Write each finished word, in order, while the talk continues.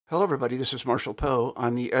Hello, everybody. This is Marshall Poe.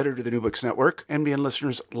 I'm the editor of the New Books Network. NBN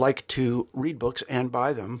listeners like to read books and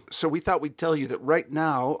buy them. So we thought we'd tell you that right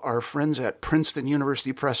now, our friends at Princeton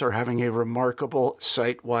University Press are having a remarkable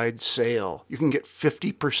site-wide sale. You can get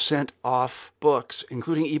 50% off books,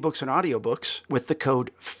 including ebooks and audiobooks, with the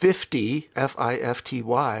code 50,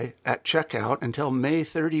 F-I-F-T-Y, at checkout until May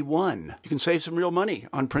 31. You can save some real money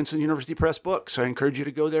on Princeton University Press books. I encourage you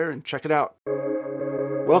to go there and check it out.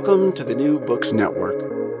 Welcome to the New Books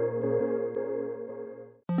Network.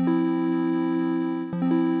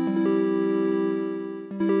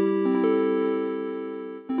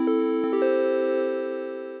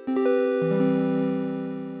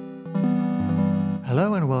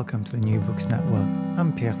 Hello and welcome to the New Books Network.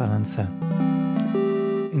 I'm Pierre Delancey.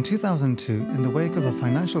 In 2002, in the wake of the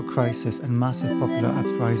financial crisis and massive popular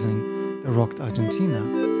uprising that rocked Argentina,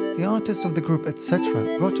 the artists of the group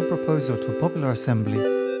Etc. brought a proposal to a popular assembly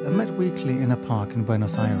that met weekly in a park in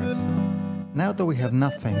Buenos Aires. Now that we have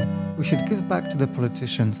nothing, we should give back to the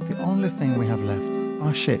politicians the only thing we have left,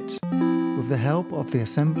 our shit. With the help of the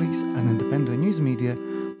assemblies and independent news media,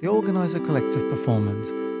 they organized a collective performance.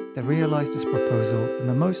 They realized this proposal in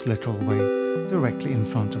the most literal way, directly in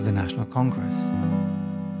front of the National Congress.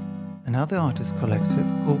 Another artist collective,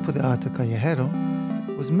 Grupo de Arte Callejero,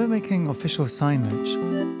 was mimicking official signage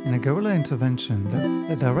in a guerrilla intervention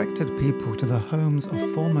that directed people to the homes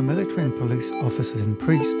of former military and police officers and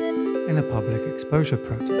priests in a public exposure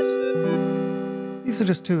protest. These are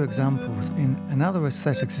just two examples in Another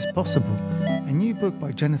Aesthetics is Possible, a new book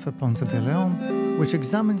by Jennifer Ponce de Leon, which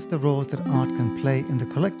examines the roles that art can play in the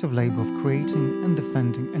collective labor of creating and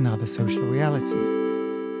defending another social reality.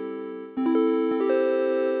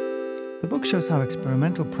 The book shows how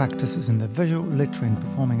experimental practices in the visual, literary and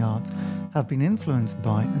performing arts have been influenced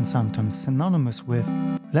by, and sometimes synonymous with,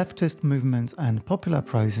 leftist movements and popular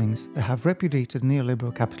uprisings that have repudiated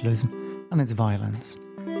neoliberal capitalism and its violence.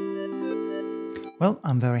 Well,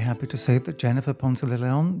 I'm very happy to say that Jennifer Ponce de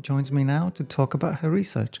Leon joins me now to talk about her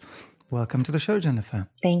research. Welcome to the show, Jennifer.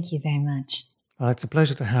 Thank you very much. Well, it's a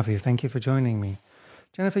pleasure to have you. Thank you for joining me.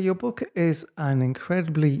 Jennifer, your book is an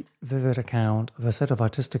incredibly vivid account of a set of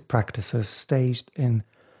artistic practices staged in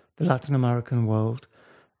the Latin American world.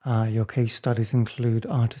 Your case studies include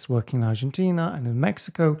artists working in Argentina and in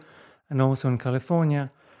Mexico and also in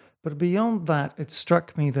California. But beyond that, it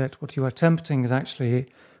struck me that what you are attempting is actually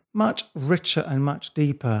much richer and much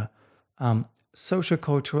deeper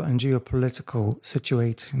sociocultural and geopolitical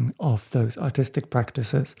situating of those artistic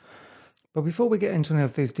practices. But before we get into any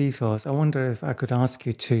of these details, I wonder if I could ask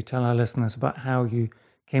you to tell our listeners about how you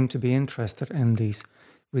came to be interested in these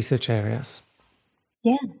research areas.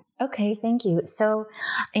 Yeah. Okay. Thank you. So,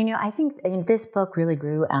 I think this book really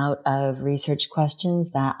grew out of research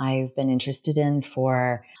questions that I've been interested in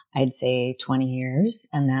for, I'd say, 20 years.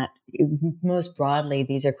 And that most broadly,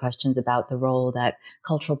 these are questions about the role that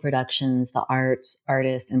cultural productions, the arts,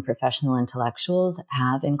 artists, and professional intellectuals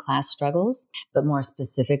have in class struggles, but more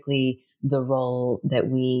specifically, the role that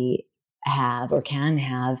we have or can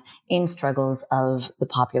have in struggles of the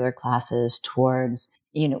popular classes towards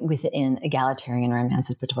within egalitarian or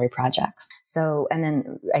emancipatory projects. So, and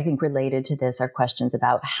then I think related to this are questions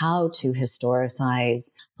about how to historicize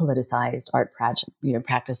politicized art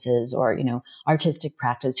practices or, artistic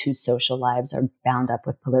practice whose social lives are bound up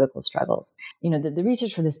with political struggles. The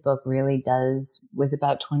research for this book really was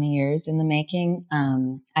about 20 years in the making.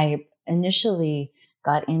 I initially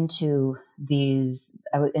got into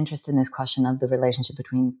I was interested in this question of the relationship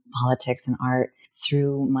between politics and art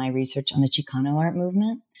through my research on the Chicano art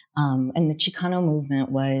movement. And the Chicano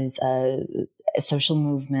movement was a social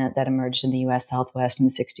movement that emerged in the U.S. Southwest in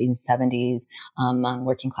the 60s and 70s among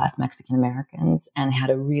working class Mexican Americans and had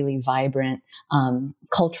a really vibrant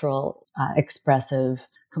cultural expressive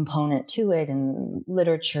component to it in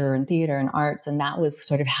literature and theater and arts. And that was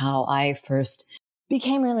sort of how I first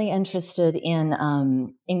became really interested in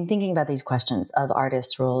thinking about these questions of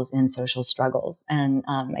artists' roles in social struggles. And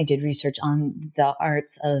I did research on the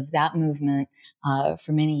arts of that movement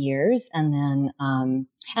for many years. And then,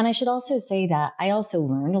 and I should also say that I also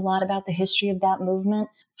learned a lot about the history of that movement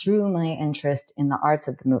through my interest in the arts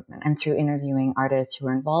of the movement and through interviewing artists who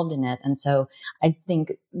were involved in it. And so I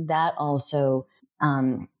think that also,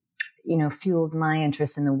 fueled my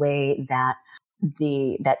interest in the way that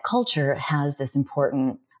that culture has this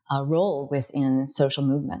important role within social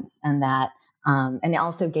movements, and that and it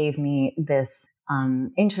also gave me this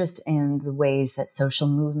interest in the ways that social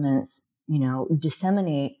movements,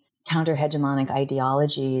 disseminate counter-hegemonic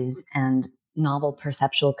ideologies and novel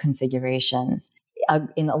perceptual configurations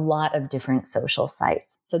in a lot of different social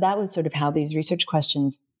sites. So that was sort of how these research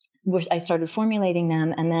questions I started formulating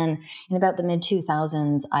them. And then in about the mid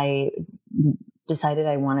 2000s, I decided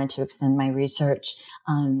I wanted to extend my research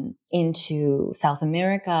into South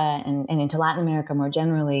America and into Latin America more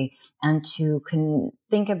generally, and to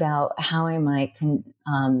think about how I might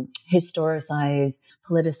historicize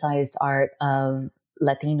politicized art of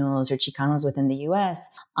Latinos or Chicanos within the U.S.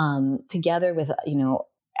 Together with,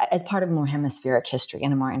 as part of more hemispheric history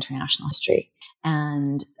and a more international history.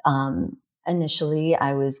 And initially,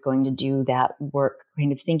 I was going to do that work,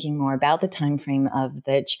 kind of thinking more about the time frame of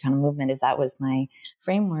the Chicano movement, as that was my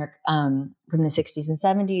framework from the 60s and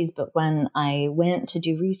 70s. But when I went to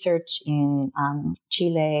do research in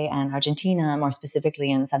Chile and Argentina, more specifically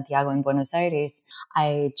in Santiago and Buenos Aires,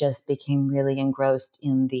 I just became really engrossed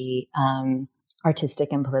in the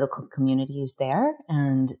artistic and political communities there,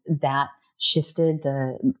 and that shifted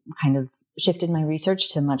my research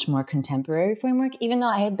to a much more contemporary framework, even though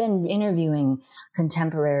I had been interviewing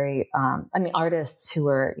contemporary, artists who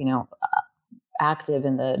were, active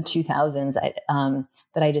in the 2000s.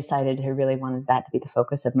 But I decided I really wanted that to be the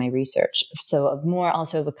focus of my research. So more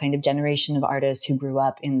also of a kind of generation of artists who grew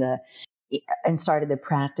up and started the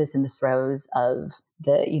practice in the throes of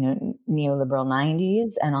the, neoliberal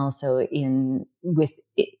 90s, and also in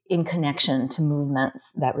connection to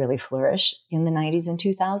movements that really flourished in the 90s and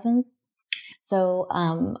 2000s. So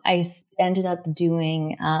I ended up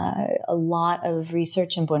doing a lot of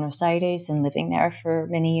research in Buenos Aires and living there for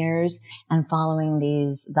many years and following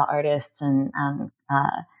the artists and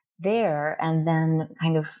there. And then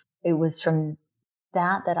it was from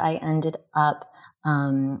that I ended up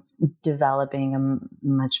developing a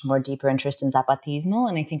much more deeper interest in Zapatismo.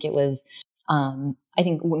 And I think it was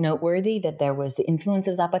noteworthy that there was the influence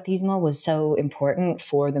of Zapatismo was so important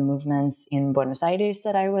for the movements in Buenos Aires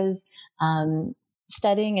that I was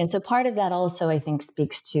studying. And so part of that also, I think,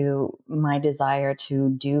 speaks to my desire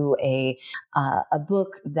to do a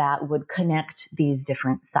book that would connect these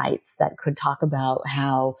different sites, that could talk about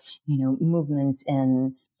how, movements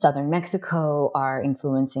in Southern Mexico are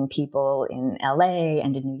influencing people in LA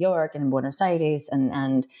and in New York and in Buenos Aires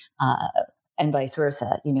and vice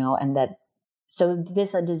versa, and that. So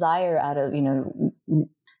this a desire out of,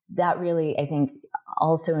 that really, I think,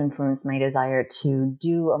 also influenced my desire to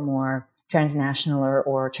do a more transnational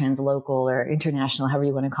or translocal or international, however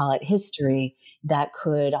you want to call it, history that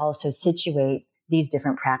could also situate these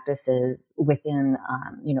different practices within,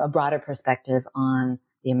 a broader perspective on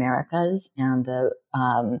the Americas and the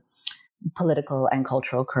political and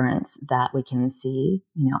cultural currents that we can see,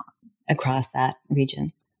 across that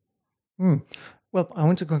region. Mm. Well, I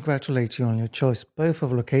want to congratulate you on your choice, both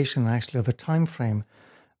of location and actually of a time frame.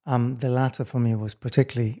 The latter for me was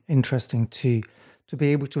particularly interesting to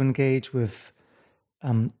be able to engage with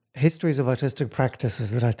histories of artistic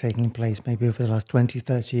practices that are taking place maybe over the last 20,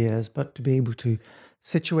 30 years, but to be able to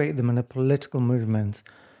situate them in a political movement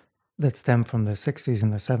that stemmed from the 60s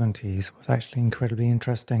and the 70s was actually incredibly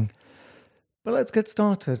interesting. But let's get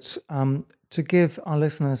started. To give our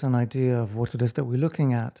listeners an idea of what it is that we're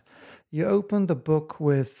looking at, you opened the book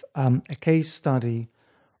with a case study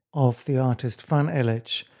of the artist Fran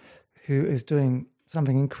Illich, who is doing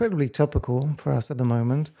something incredibly topical for us at the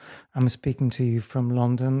moment. I'm speaking to you from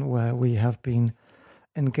London, where we have been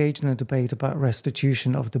engaged in a debate about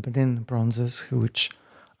restitution of the Benin bronzes, which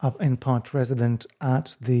are in part resident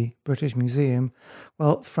at the British Museum.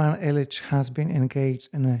 Well, Fran Illich has been engaged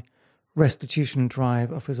in a restitution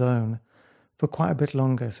drive of his own for quite a bit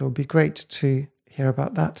longer. So it would be great to hear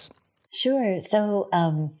about that. Sure. So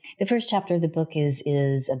the first chapter of the book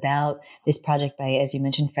is about this project by, as you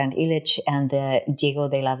mentioned, Fran Illich and the Diego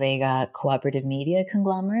de la Vega cooperative media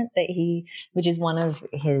conglomerate which is one of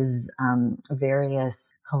his various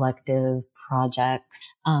collective projects.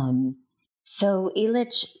 So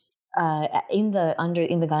Illich, in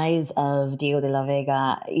the guise of Diego de la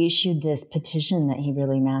Vega, issued this petition that he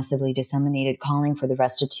really massively disseminated, calling for the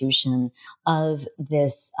restitution of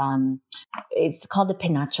this. It's called the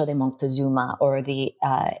Penacho de Moctezuma, or the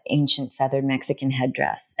ancient feathered Mexican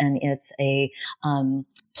headdress, and it's a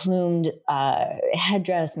plumed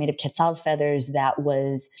headdress made of quetzal feathers that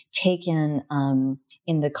was taken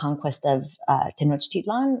in the conquest of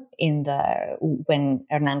Tenochtitlan when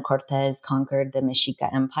Hernan Cortez conquered the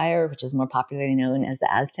Mexica Empire, which is more popularly known as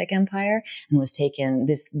the Aztec Empire, and was taken.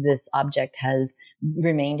 This object has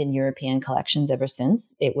remained in European collections ever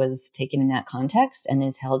since. It was taken in that context and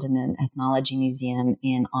is held in an ethnology museum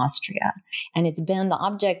in Austria. And it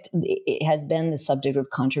has been the subject of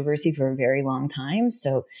controversy for a very long time.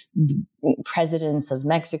 So presidents of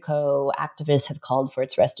Mexico, activists have called for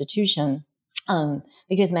its restitution.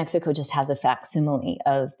 because Mexico just has a facsimile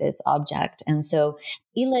of this object. And so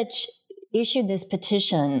Illich issued this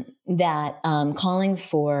petition that calling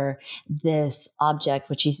for this object,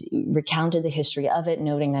 which he recounted the history of it,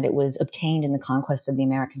 noting that it was obtained in the conquest of the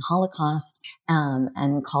American Holocaust,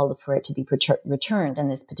 and called for it to be returned. And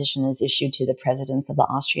this petition is issued to the presidents of the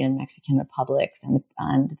Austrian and Mexican republics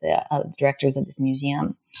and the directors of this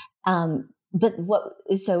museum. But what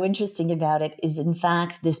is so interesting about it is, in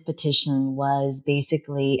fact, this petition was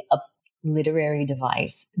basically a literary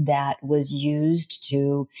device that was used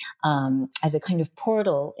to as a kind of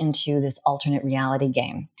portal into this alternate reality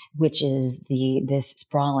game, which is this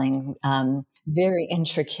sprawling, very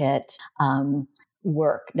intricate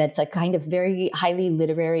work that's a kind of very highly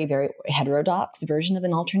literary, very heterodox version of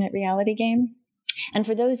an alternate reality game. And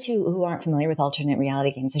for those who aren't familiar with alternate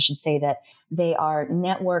reality games, I should say that they are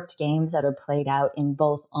networked games that are played out in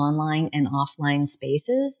both online and offline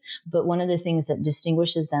spaces. But one of the things that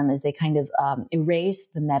distinguishes them is they kind of erase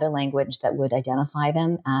the meta language that would identify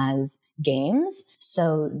them as games.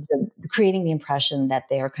 So creating the impression that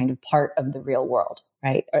they are kind of part of the real world,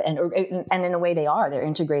 right? And in a way they're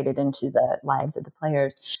integrated into the lives of the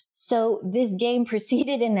players. So this game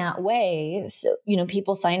proceeded in that way. So,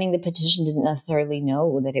 people signing the petition didn't necessarily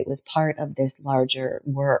know that it was part of this larger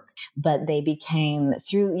work, but they became,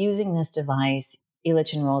 through using this device,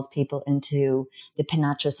 Illich enrolls people into the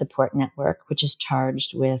Penacho Support Network, which is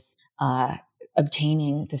charged with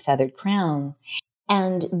obtaining the feathered crown.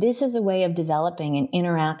 And this is a way of developing an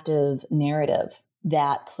interactive narrative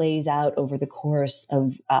that plays out over the course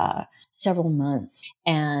of several months.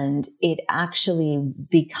 And it actually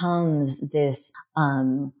becomes this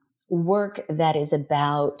work that is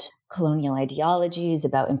about colonial ideologies,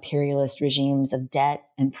 about imperialist regimes of debt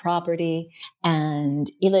and property.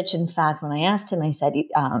 And Illich, in fact, when I asked him, I said,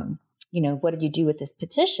 what did you do with this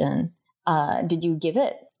petition? Did you give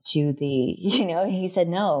it to the, he said,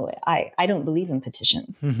 no, I don't believe in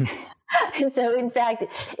petitions. So in fact,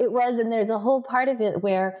 it was, and there's a whole part of it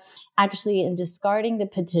where actually in discarding the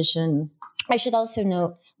petition, I should also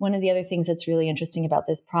note one of the other things that's really interesting about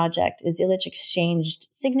this project is Illich exchanged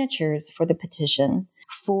signatures for the petition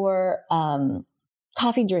for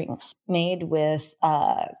coffee drinks made with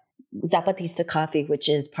Zapatista coffee, which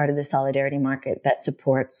is part of the Solidarity Market that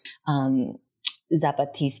supports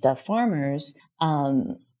Zapatista farmers.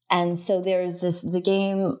 And so the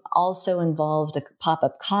game also involved a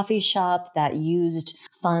pop-up coffee shop that used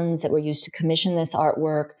funds that were used to commission this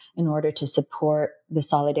artwork in order to support the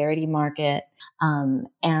Solidarity Market. And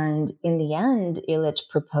in the end, Illich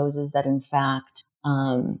proposes that, in fact,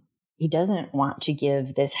 he doesn't want to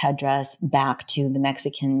give this headdress back to the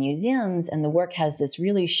Mexican museums. And the work has this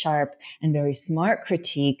really sharp and very smart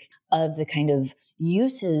critique of the kind of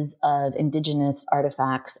uses of indigenous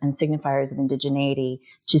artifacts and signifiers of indigeneity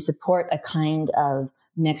to support a kind of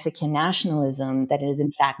Mexican nationalism that is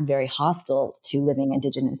in fact very hostile to living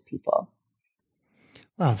indigenous people.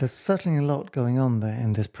 Wow, there's certainly a lot going on there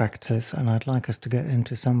in this practice, and I'd like us to get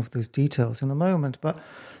into some of those details in a moment, but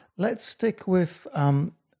let's stick with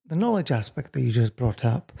the knowledge aspect that you just brought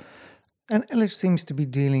up. And Illich seems to be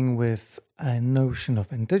dealing with a notion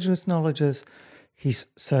of indigenous knowledges. He's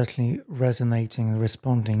certainly resonating and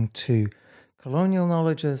responding to colonial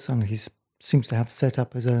knowledges, and he seems to have set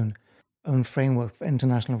up his own framework for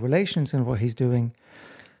international relations in what he's doing.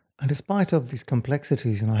 And despite of these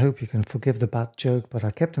complexities, and I hope you can forgive the bad joke, but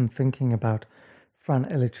I kept on thinking about Fran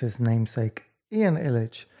Illich's namesake, Ian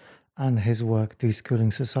Illich, and his work,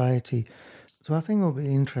 Deschooling Society. So I think it will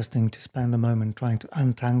be interesting to spend a moment trying to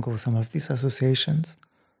untangle some of these associations.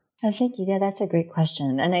 Oh, thank you. Yeah, that's a great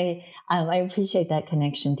question. And I appreciate that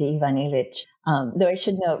connection to Ivan Illich. Though I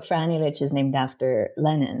should note, Fran Illich is named after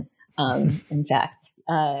Lenin, in fact.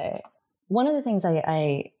 One of the things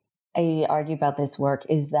I argue about this work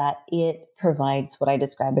is that it provides what I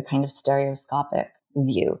describe a kind of stereoscopic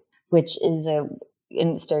view, which is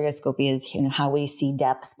in stereoscopy is how we see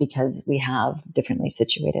depth because we have differently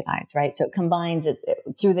situated eyes, right? So it combines it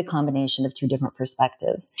through the combination of two different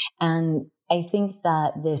perspectives. And I think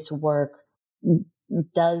that this work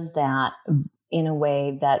does that in a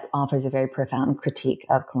way that offers a very profound critique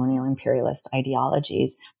of colonial imperialist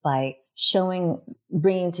ideologies by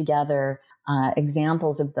bringing together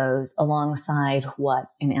examples of those alongside what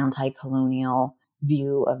an anti-colonial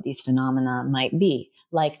view of these phenomena might be,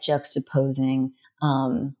 like juxtaposing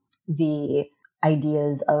the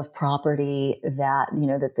ideas of property that,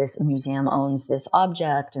 that this museum owns this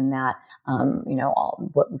object and that, all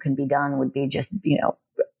what can be done would be just,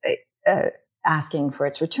 asking for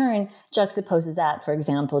its return, juxtaposes that, for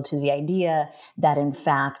example, to the idea that in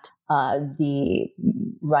fact those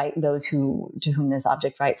to whom this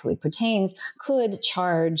object rightfully pertains could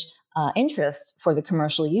charge interest for the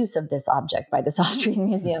commercial use of this object by this Austrian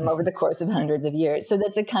museum over the course of hundreds of years. So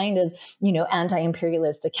that's a kind of,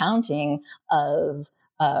 anti-imperialist accounting of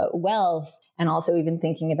wealth, and also even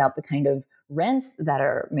thinking about the kind of rents that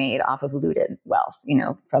are made off of looted wealth,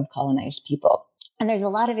 from colonized people. And there's a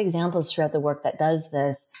lot of examples throughout the work that does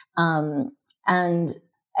this.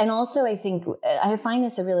 And also, I think I find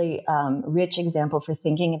this a really rich example for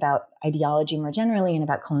thinking about ideology more generally and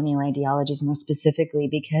about colonial ideologies more specifically,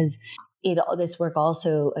 because this work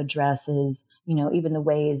also addresses, even the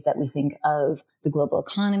ways that we think of the global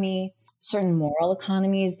economy, certain moral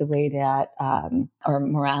economies, the way that our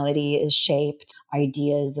morality is shaped,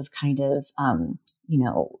 ideas of kind of,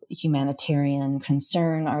 humanitarian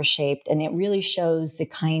concern are shaped. And it really shows the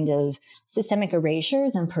kind of systemic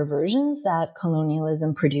erasures and perversions that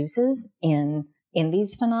colonialism produces in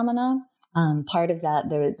these phenomena. Part of that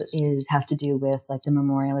has to do with like the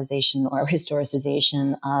memorialization or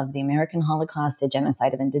historicization of the American Holocaust, the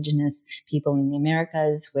genocide of indigenous people in the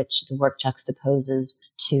Americas, which the work juxtaposes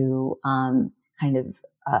to kind of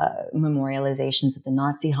memorializations of the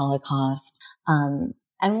Nazi Holocaust.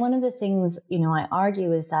 And one of the things, I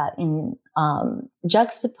argue is that in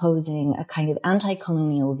juxtaposing a kind of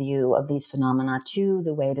anti-colonial view of these phenomena to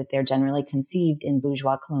the way that they're generally conceived in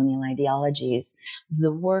bourgeois colonial ideologies,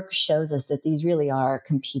 the work shows us that these really are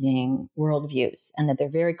competing worldviews and that they're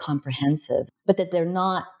very comprehensive, but that they're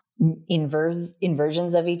not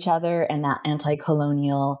inversions of each other, and that an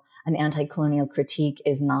anti-colonial critique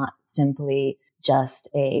is not simply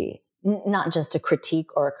not just a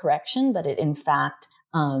critique or a correction, but it in fact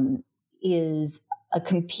is a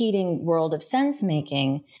competing world of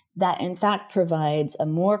sense-making that in fact provides a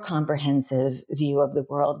more comprehensive view of the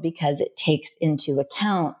world, because it takes into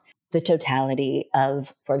account the totality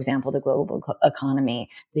of, for example, the global economy,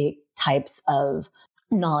 the types of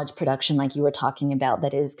knowledge production, like you were talking about,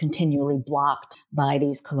 that is continually blocked by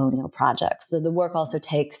these colonial projects. The work also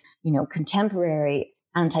takes, contemporary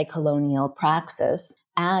anti-colonial praxis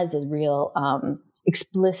as a real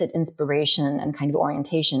explicit inspiration and kind of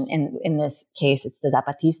orientation. In this case, it's the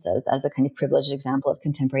Zapatistas as a kind of privileged example of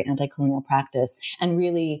contemporary anti-colonial practice, and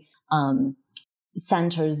really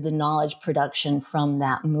centers the knowledge production from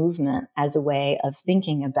that movement as a way of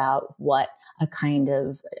thinking about what a kind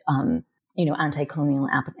of anti-colonial,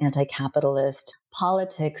 anti-capitalist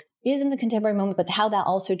politics is in the contemporary moment, but how that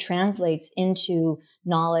also translates into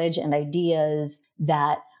knowledge and ideas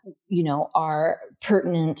that are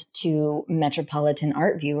pertinent to metropolitan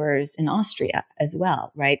art viewers in Austria as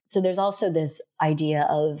well, right? So there's also this idea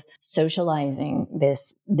of socializing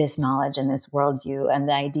this knowledge and this worldview, and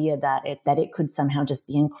the idea that it could somehow just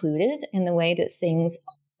be included in the way that things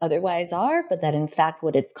otherwise are, but that in fact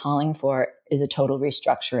what it's calling for is a total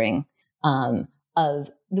restructuring of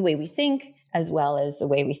the way we think, as well as the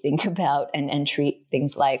way we think about and treat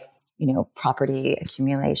things like, property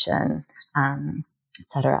accumulation,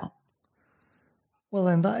 etc. Well,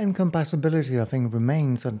 and that incompatibility, I think,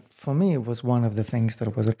 remains. And for me, it was one of the things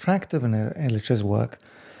that was attractive in Illich's work,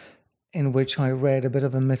 in which I read a bit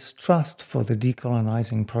of a mistrust for the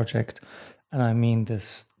decolonizing project. And I mean the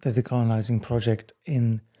decolonizing project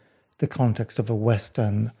in the context of a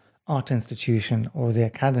Western art institution or the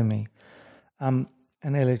academy. And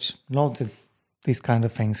Illich noted these kind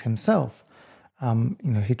of things himself.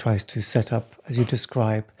 He tries to set up, as you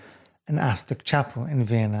describe, an Aztec chapel in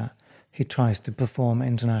Vienna. He tries to perform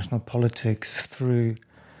international politics through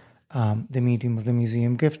the medium of the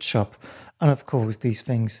museum gift shop. And of course, these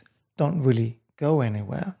things don't really go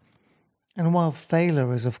anywhere. And while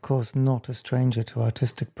Thaler is, of course, not a stranger to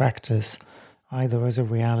artistic practice, either as a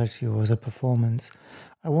reality or as a performance,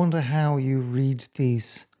 I wonder how you read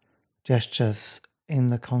these gestures in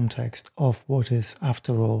the context of what is,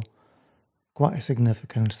 after all, quite a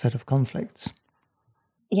significant set of conflicts.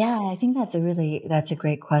 Yeah, I think that's a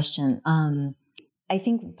great question. I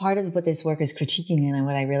think part of what this work is critiquing, and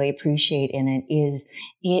what I really appreciate in it is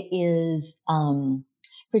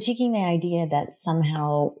critiquing the idea that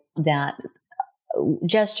somehow that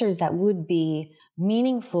gestures that would be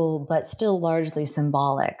meaningful but still largely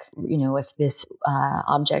symbolic, if this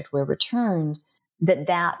object were returned,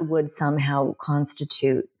 that would somehow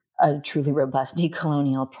constitute a truly robust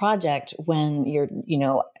decolonial project, when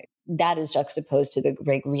that is juxtaposed to the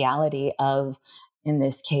great reality of, in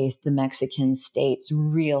this case, the Mexican state's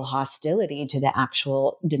real hostility to the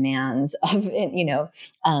actual demands of,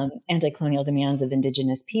 anti-colonial demands of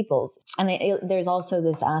indigenous peoples. And there's also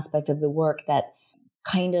this aspect of the work that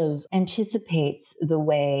kind of anticipates the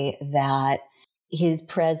way that his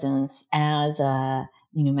presence as a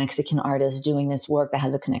Mexican artist doing this work that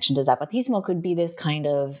has a connection to Zapatismo could be this kind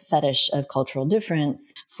of fetish of cultural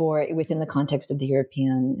difference for within the context of the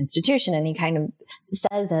European institution. And he kind of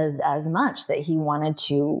says as much that he wanted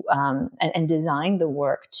to and designed the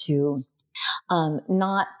work to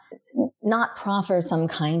not proffer some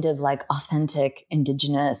kind of like authentic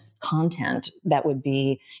indigenous content that would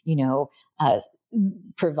be,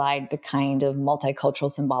 provide the kind of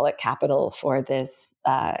multicultural symbolic capital for this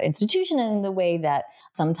institution, in the way that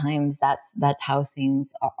sometimes that's how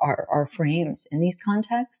things are framed in these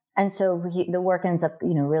contexts. And so the work ends up,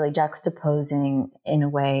 really juxtaposing in a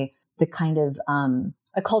way the kind of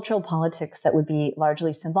a cultural politics that would be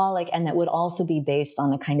largely symbolic and that would also be based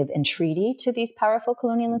on a kind of entreaty to these powerful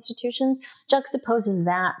colonial institutions, juxtaposes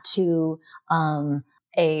that to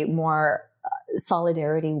a more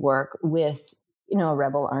solidarity work with a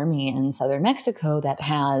rebel army in southern Mexico that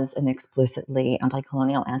has an explicitly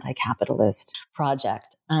anti-colonial, anti-capitalist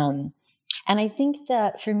project. And I think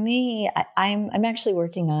that for me, I'm actually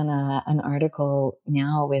working on an article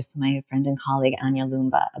now with my friend and colleague Anya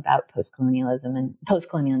Lumba about post-colonialism and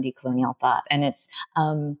post-colonial and decolonial thought. And it's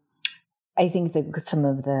I think that some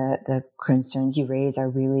of the concerns you raise are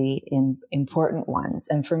really important ones.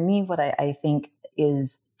 And for me, what I think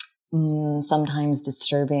is sometimes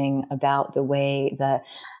disturbing about the way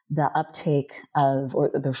the uptake of, or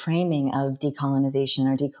the framing of, decolonization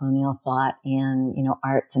or decolonial thought in,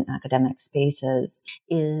 arts and academic spaces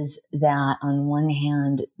is that on one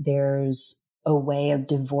hand, there's a way of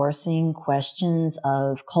divorcing questions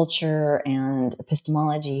of culture and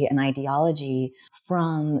epistemology and ideology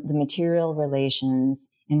from the material relations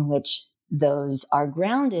in which those are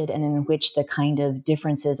grounded and in which the kind of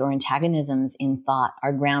differences or antagonisms in thought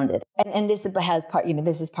are grounded. And this has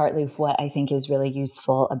this is partly what I think is really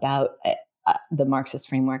useful about the Marxist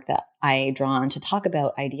framework that I draw on to talk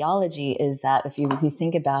about ideology, is that if you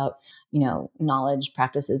think about, knowledge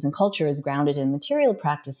practices and culture is grounded in material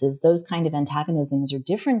practices, those kind of antagonisms or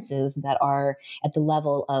differences that are at the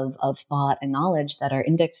level of thought and knowledge that are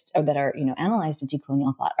indexed or that are, analyzed in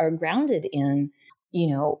decolonial thought are grounded in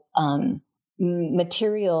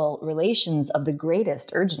material relations of the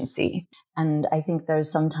greatest urgency. And I think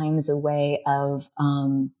there's sometimes a way of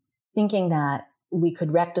thinking that we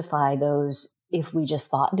could rectify those if we just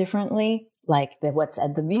thought differently, like what's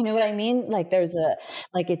at the, what I mean? Like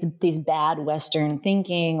it's these bad Western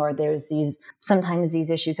thinking, or sometimes these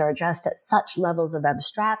issues are addressed at such levels of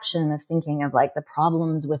abstraction of thinking of like the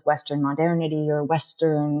problems with Western modernity or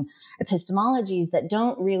Western epistemologies that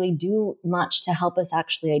don't really do much to help us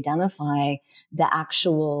actually identify the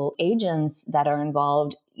actual agents that are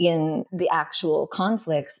involved in the actual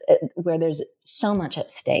conflicts where there's so much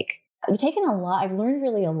at stake. I've learned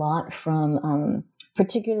really a lot from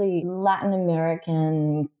particularly Latin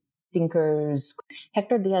American thinkers.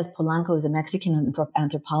 Hector Diaz Polanco is a Mexican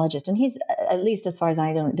anthropologist, and he's, at least as far as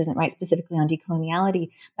I know, doesn't write specifically on decoloniality,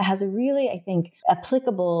 but has a really, I think,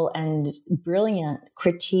 applicable and brilliant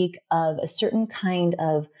critique of a certain kind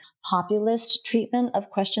of populist treatment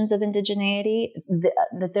of questions of indigeneity,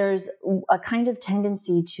 that there's a kind of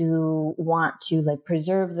tendency to want to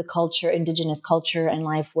preserve the culture, indigenous culture and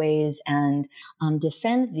life ways, and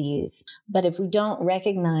defend these. But if we don't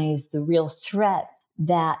recognize the real threat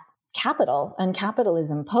that capital and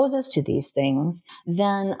capitalism poses to these things,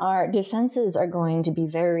 then our defenses are going to be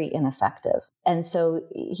very ineffective. And so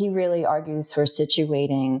he really argues for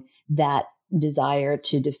situating that desire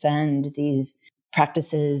to defend these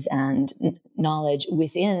practices and knowledge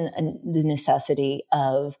within the necessity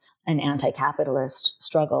of an anti-capitalist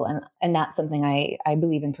struggle. And that's something I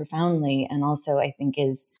believe in profoundly, and also I think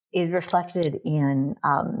is reflected in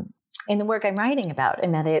the work I'm writing about,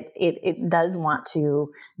 and that it does want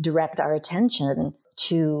to direct our attention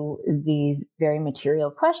to these very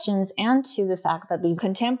material questions and to the fact that these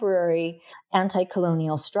contemporary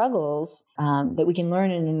anti-colonial struggles that we can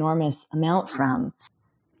learn an enormous amount from.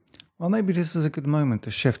 Well, maybe this is a good moment to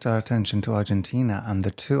shift our attention to Argentina and the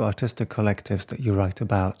two artistic collectives that you write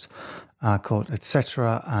about, called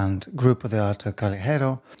Etc. and Grupo de Arte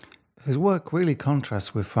Callejero, whose work really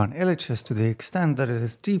contrasts with Fran Illich's to the extent that it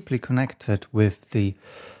is deeply connected with the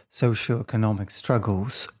socio-economic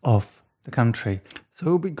struggles of the country. So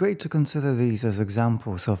it would be great to consider these as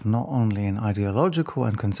examples of not only an ideological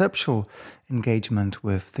and conceptual engagement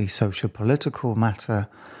with the socio-political matter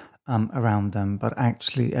around them, but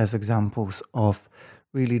actually as examples of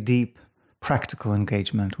really deep practical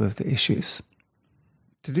engagement with the issues.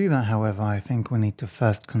 To do that, however, I think we need to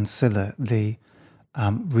first consider the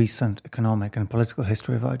recent economic and political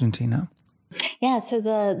history of Argentina. Yeah, so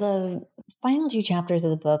the final two chapters of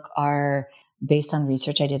the book are based on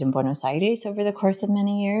research I did in Buenos Aires over the course of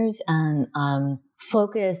many years, and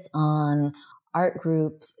focus on art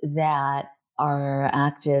groups that are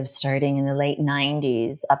active starting in the late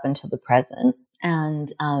 90s up until the present,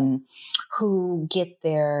 and who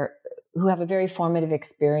have a very formative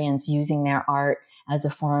experience using their art as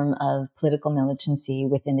a form of political militancy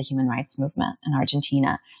within the human rights movement in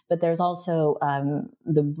Argentina. But there's also,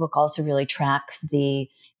 the book also really tracks the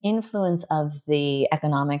influence of the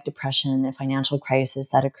economic depression and financial crisis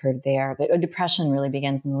that occurred there. The depression really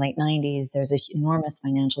begins in the late 90s. There's an enormous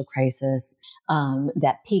financial crisis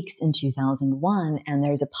that peaks in 2001, and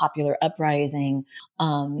there's a popular uprising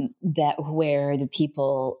where the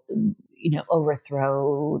people,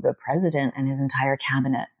 overthrow the president and his entire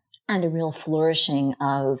cabinet, and a real flourishing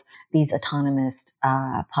of these autonomous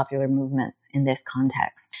popular movements in this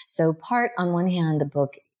context. So on one hand, the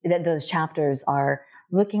book, those chapters are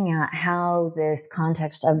looking at how this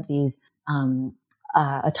context of these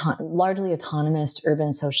largely autonomous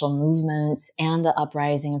urban social movements and the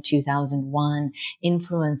uprising of 2001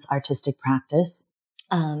 influence artistic practice,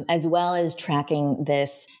 as well as tracking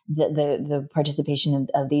the participation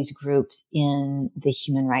of these groups in the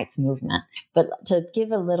human rights movement. But to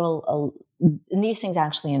give and these things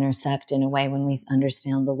actually intersect in a way when we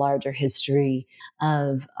understand the larger history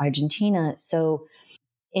of Argentina. So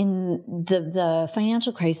in the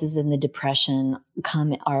financial crisis and the depression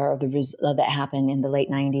that happened in the late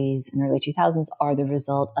 90s and early 2000s are the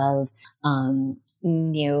result of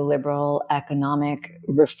neoliberal economic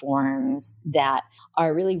reforms that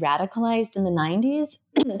are really radicalized in the 90s.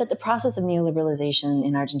 But the process of neoliberalization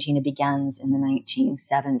in Argentina begins in the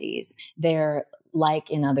 1970s. There, like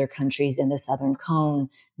in other countries in the Southern Cone,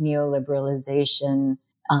 neoliberalization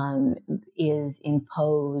is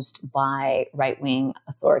imposed by right-wing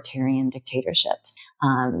authoritarian dictatorships.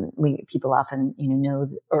 People often,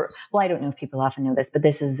 I don't know if people often know this, but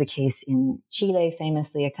this is the case in Chile,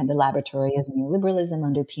 famously a kind of laboratory of neoliberalism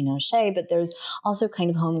under Pinochet. But there's also kind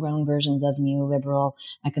of homegrown versions of neoliberal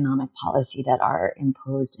economic policy that are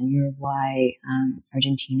imposed in Uruguay,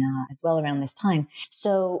 Argentina, as well around this time.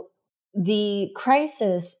 So the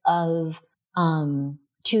crisis of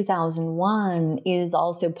 2001 is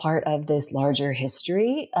also part of this larger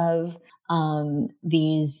history of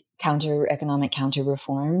these economic counter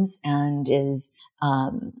reforms, and is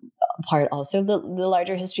part also of the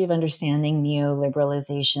larger history of understanding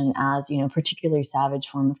neoliberalization as, particularly savage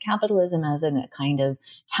form of capitalism, as a kind of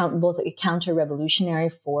both a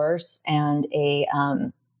counter-revolutionary force and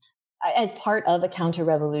as part of a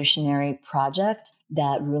counter-revolutionary project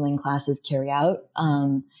that ruling classes carry out,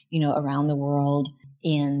 around the world,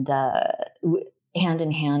 hand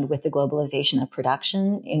in hand with the globalization of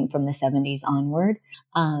production from the 70s onward.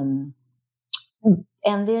 And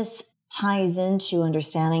this ties into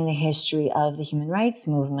understanding the history of the human rights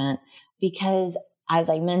movement, because, as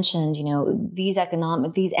I mentioned, these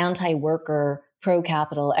anti-worker,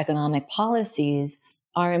 pro-capital economic policies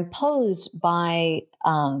are imposed by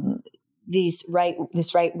this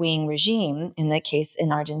right-wing regime. In the case of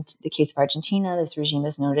Argentina, this regime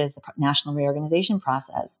is known as the National Reorganization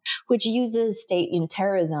Process, which uses state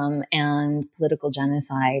terrorism and political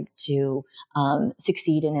genocide to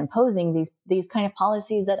succeed in imposing these kind of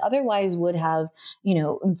policies that otherwise would have,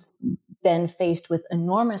 been faced with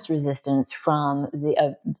enormous resistance from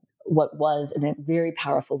what was a very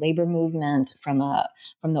powerful labor movement from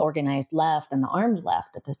the organized left and the armed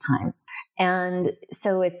left at this time. And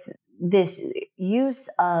so it's this use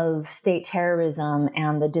of state terrorism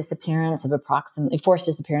and the forced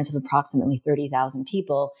disappearance of approximately 30,000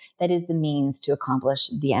 people that is the means to accomplish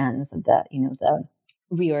the ends of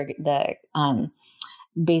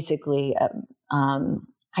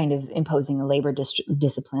kind of imposing a labor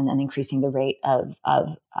discipline and increasing the rate of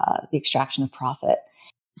the extraction of profit.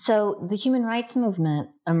 So the human rights movement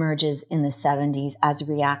emerges in the 70s as a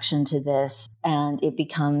reaction to this, and it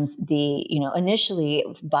becomes initially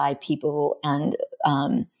by people and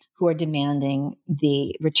who are demanding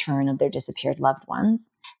the return of their disappeared loved ones,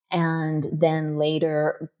 and then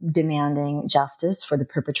later demanding justice for the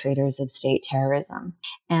perpetrators of state terrorism.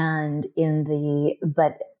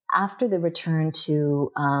 But after the return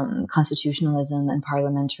to constitutionalism and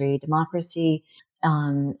parliamentary democracy,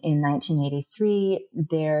 in 1983,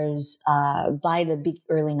 there's by the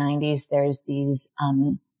early 90s, there's these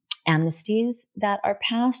amnesties that are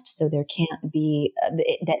passed. So there can't be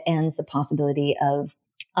that ends the possibility of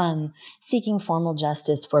seeking formal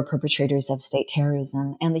justice for perpetrators of state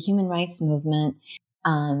terrorism. And the human rights movement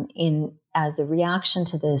as a reaction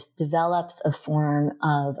to this, develops a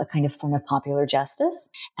kind of form of popular justice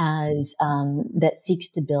that seeks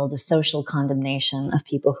to build a social condemnation of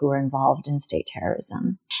people who are involved in state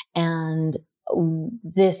terrorism. And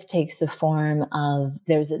this takes the form of,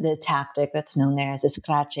 there's the tactic that's known there as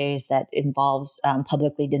escraches that involves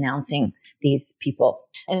publicly denouncing these people.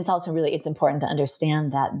 And it's also it's important to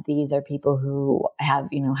understand that these are people who have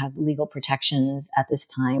legal protections at this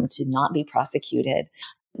time to not be prosecuted.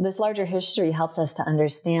 This larger history helps us to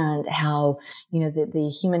understand how,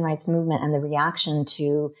 the human rights movement and the reaction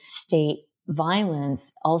to state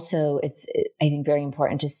violence. Also, it's, I think, very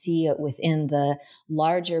important to see it within the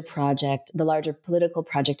larger political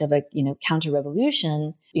project of a,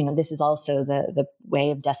 counter-revolution. This is also the way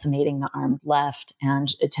of decimating the armed left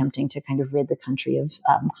and attempting to kind of rid the country of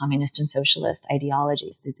communist and socialist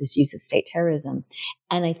ideologies, this use of state terrorism.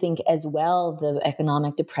 And I think as well, the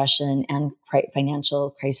economic depression and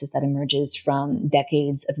financial crisis that emerges from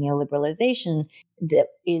decades of neoliberalization that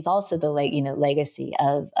is also the legacy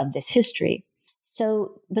of this history.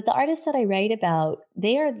 So, but the artists that I write about,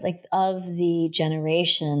 they are of the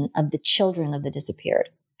generation of the children of the disappeared.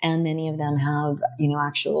 And many of them have,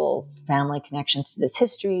 actual family connections to this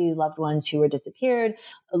history, loved ones who were disappeared,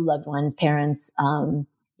 loved ones, parents,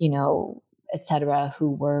 et cetera,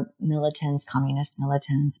 who were militants, communist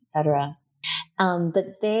militants, et cetera.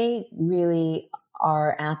 But they really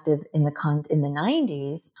are active in the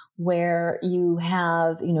 90s, where you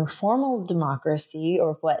have, formal democracy,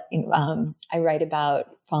 or what I write about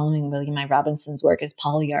following William I. Robinson's work as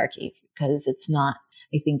polyarchy, because it's not,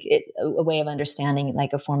 I think, a way of understanding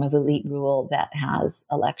a form of elite rule that has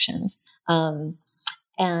elections. And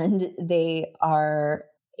they are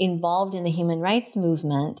involved in the human rights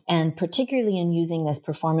movement, and particularly in using this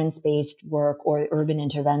performance-based work or urban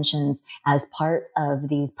interventions as part of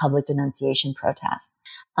these public denunciation protests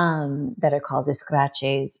that are called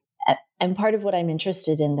escraches. And part of what I'm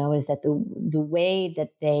interested in, though, is that the way that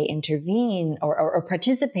they intervene or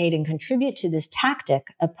participate and contribute to this tactic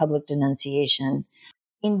of public denunciation,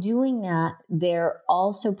 in doing that, they're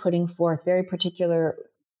also putting forth very particular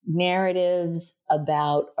narratives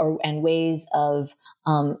about and ways of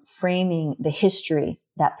framing the history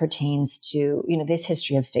that pertains to, this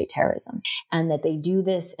history of state terrorism, and that they do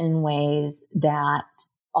this in ways that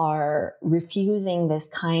are refusing this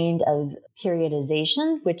kind of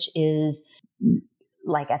periodization, which is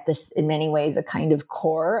at this, in many ways, a kind of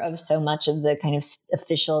core of so much of the kind of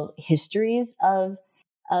official histories of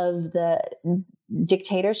the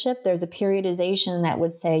dictatorship. There's a periodization that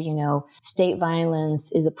would say, state violence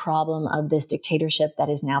is a problem of this dictatorship that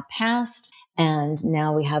is now past. And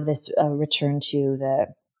now we have this return to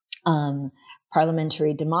the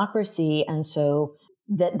parliamentary democracy. And so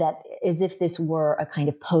that as if this were a kind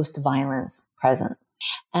of post-violence present.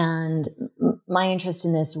 And my interest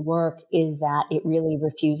in this work is that it really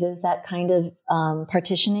refuses that kind of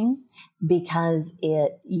partitioning, because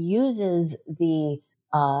it uses the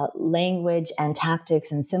language and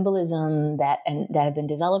tactics and symbolism that have been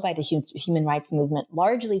developed by the human rights movement,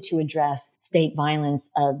 largely to address state violence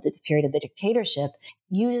of the period of the dictatorship,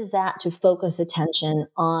 uses that to focus attention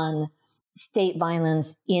on state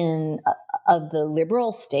violence of the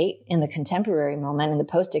liberal state in the contemporary moment, in the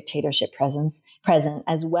post-dictatorship present,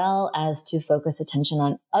 as well as to focus attention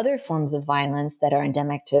on other forms of violence that are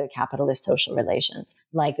endemic to capitalist social relations,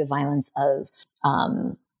 like the violence of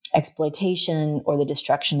exploitation or the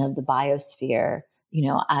destruction of the biosphere,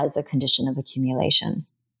 as a condition of accumulation.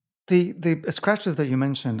 The scratches that you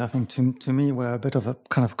mentioned, I think to me were a bit of a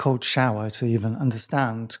kind of cold shower to even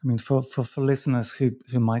understand. I mean, for listeners who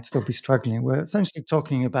might still be struggling, we're essentially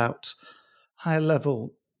talking about high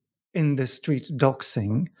level in the street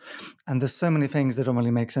doxing, and there's so many things that don't really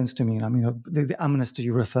make sense to me. I mean, the amnesty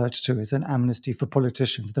you referred to is an amnesty for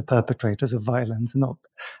politicians, the perpetrators of violence, not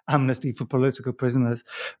amnesty for political prisoners.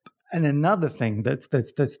 And another thing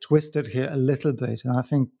that's twisted here a little bit, and I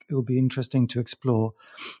think it will be interesting to explore,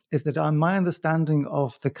 is that my understanding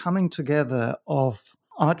of the coming together of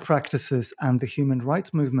art practices and the human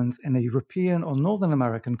rights movements in a European or Northern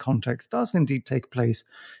American context does indeed take place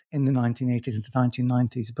in the 1980s and the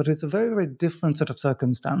 1990s, but it's a very, very different set of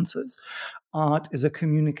circumstances. Art is a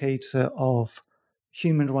communicator of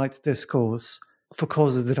human rights discourse for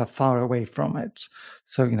causes that are far away from it.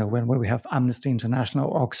 So, when we have Amnesty International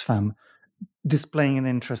or Oxfam displaying an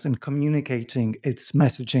interest in communicating its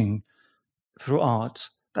messaging through art,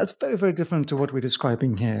 that's very, very different to what we're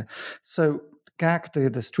describing here. So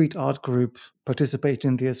GAC, the street art group, participate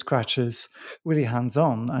in the scratches really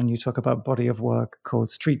hands-on, and you talk about body of work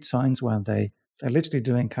called Street Signs, where they They're literally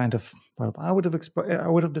doing kind of, well, I would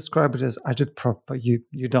have described it as agitprop, but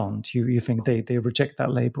you don't. You think they reject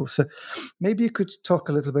that label. So maybe you could talk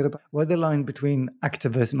a little bit about where the line between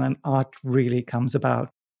activism and art really comes about.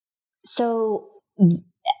 So,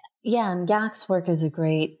 yeah, and GAC's work is a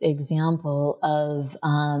great example of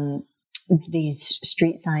these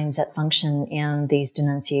street signs that function and these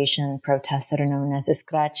denunciation protests that are known as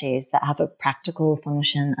escraches that have a practical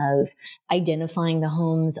function of identifying the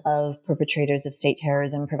homes of perpetrators of state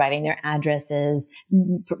terrorism, providing their addresses,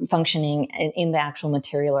 functioning in the actual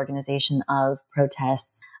material organization of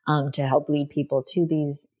protests to help lead people to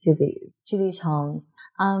these homes.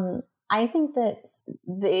 I think that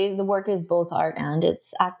the work is both art and it's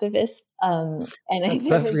activist. And that's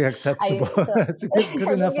perfectly acceptable. It's a good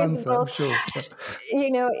enough answer, I'm sure.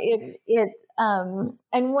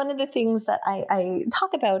 And one of the things that I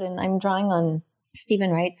talk about, and I'm drawing on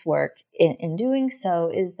Stephen Wright's work in doing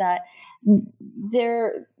so, is that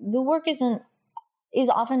the work is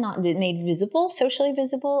often not made visible, socially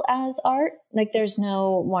visible as art. Like there's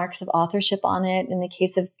no marks of authorship on it. In the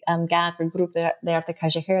case of GAC or Grupo de Arte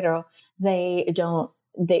Callejero, they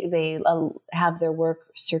have their work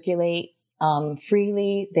circulate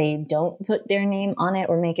freely. They don't put their name on it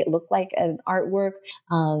or make it look like an artwork.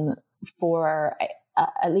 For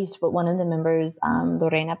at least what one of the members,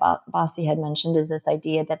 Lorena Bassi, had mentioned, is this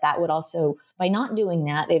idea that would also, by not doing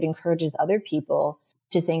that, it encourages other people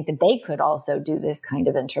to think that they could also do this kind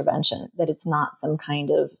of intervention, that it's not some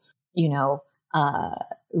kind of,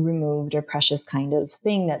 removed or precious kind of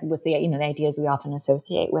thing that with the ideas we often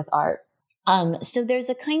associate with art. So there's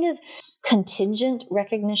a kind of contingent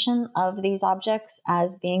recognition of these objects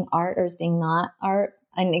as being art or as being not art.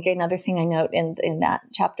 And again, another thing I note in that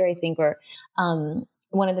chapter, I think, or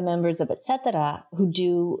one of the members of Etc., who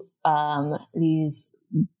do these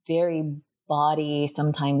very body,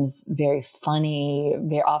 sometimes very funny,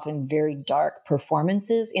 very often very dark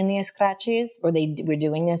performances in the escraches, or they were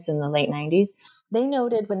doing this in the late 90s. They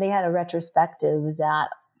noted when they had a retrospective that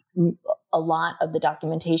a lot of the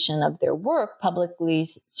documentation of their work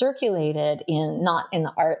publicly circulated not in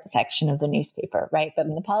the art section of the newspaper, right, but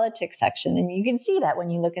in the politics section. And you can see that when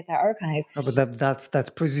you look at their archive. Oh, but that's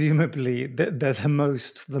presumably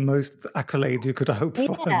the most accolade you could hope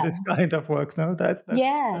for in this kind of work. No, that's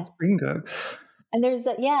bingo. And there's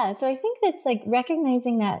so I think that's like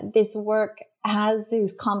recognizing that this work has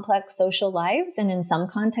these complex social lives, and in some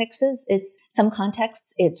contexts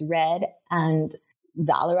it's read and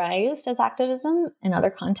valorized as activism. In other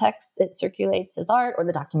contexts, it circulates as art, or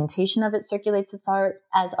the documentation of it circulates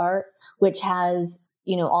as art, which has,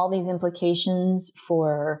 all these implications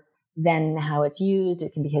for then how it's used.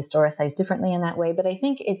 It can be historicized differently in that way. But I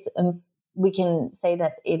think it's, we can say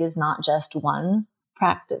that it is not just one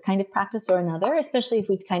kind of practice or another, especially if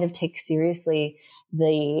we kind of take seriously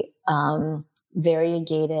the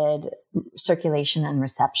variegated circulation and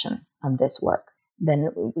reception of this work. Then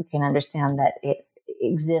we can understand that it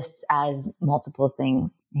exists as multiple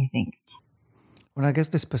things, I think. Well, I guess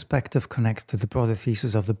this perspective connects to the broader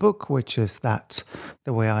thesis of the book, which is that,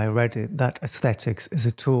 the way I read it, that aesthetics is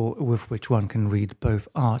a tool with which one can read both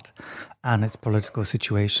art and its political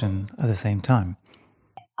situation at the same time.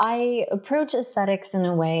 I approach aesthetics in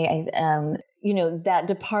a way, that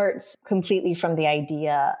departs completely from the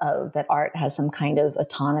idea of that art has some kind of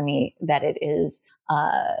autonomy, that it is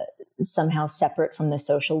somehow separate from the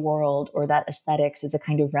social world, or that aesthetics is a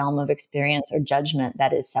kind of realm of experience or judgment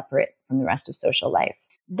that is separate from the rest of social life.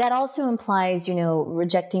 That also implies,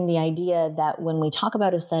 rejecting the idea that when we talk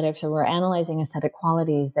about aesthetics or we're analyzing aesthetic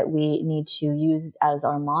qualities, that we need to use as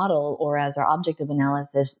our model or as our object of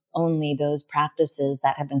analysis only those practices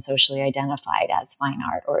that have been socially identified as fine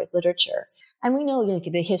art or as literature. And we know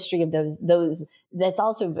the history of those, that's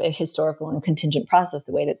also a historical and contingent process,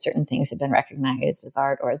 the way that certain things have been recognized as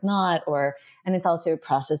art or as not, and it's also a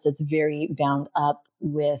process that's very bound up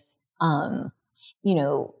with,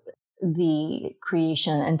 the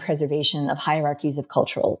creation and preservation of hierarchies of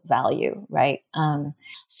cultural value, right?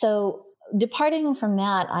 So departing from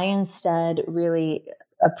that, I instead really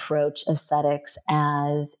approach aesthetics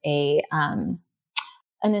as an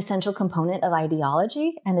essential component of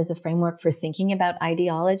ideology, and as a framework for thinking about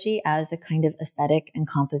ideology as a kind of aesthetic and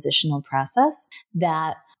compositional process.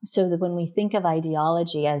 So that when we think of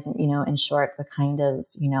ideology as, in short, the kind of,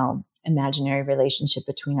 imaginary relationship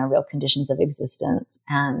between our real conditions of existence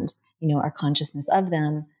and, our consciousness of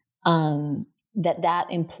them, that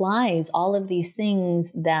implies all of these things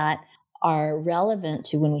that are relevant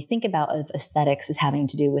to when we think about aesthetics as having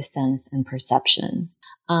to do with sense and perception.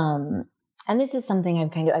 And this is something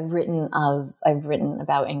I've written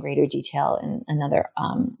about in greater detail in another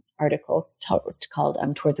article called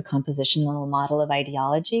Towards a Compositional Model of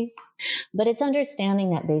Ideology. But it's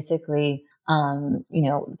understanding that basically,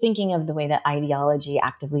 thinking of the way that ideology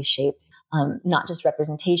actively shapes not just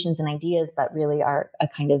representations and ideas, but really are a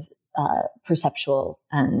kind of perceptual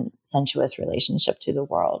and sensuous relationship to the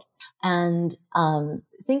world. And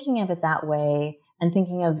thinking of it that way, and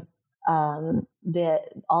thinking of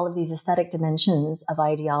all of these aesthetic dimensions of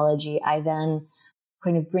ideology, I then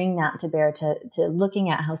kind of bring that to bear to looking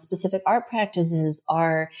at how specific art practices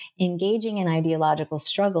are engaging in ideological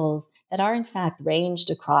struggles that are in fact ranged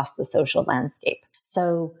across the social landscape.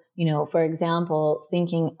 So, for example,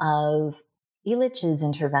 thinking of Illich's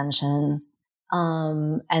intervention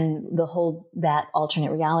and the whole, that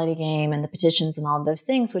alternate reality game and the petitions and all of those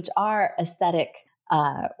things, which are aesthetic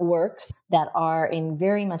works that are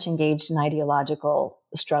very much engaged in ideological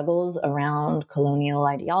struggles around colonial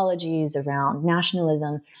ideologies, around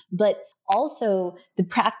nationalism, but also the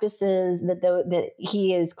practices that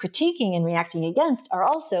he is critiquing and reacting against are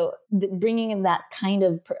also bringing that kind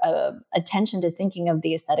of attention to thinking of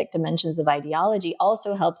the aesthetic dimensions of ideology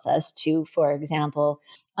also helps us to, for example,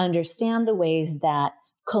 understand the ways that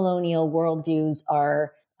colonial worldviews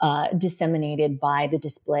are disseminated by the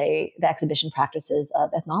exhibition practices of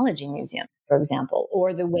ethnology museum, for example,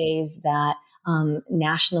 or the ways that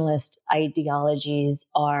nationalist ideologies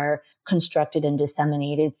are constructed and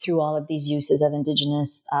disseminated through all of these uses of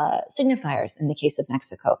indigenous signifiers in the case of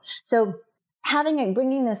Mexico. So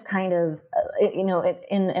bringing this kind of, in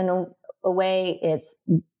a way, it's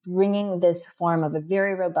bringing this form of a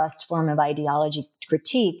very robust form of ideology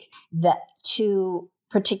critique that to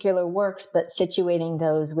particular works, but situating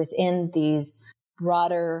those within these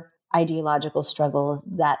broader ideological struggles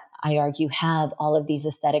that I argue have all of these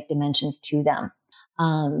aesthetic dimensions to them.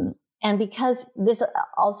 And because this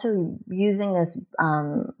also using this,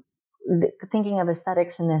 thinking of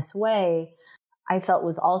aesthetics in this way, I felt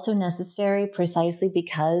was also necessary precisely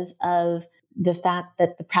because of the fact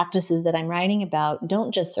that the practices that I'm writing about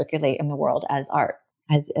don't just circulate in the world as art,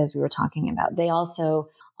 as we were talking about. They also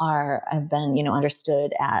have been,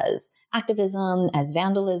 understood as activism, as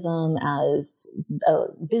vandalism, as a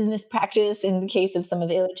business practice in the case of some of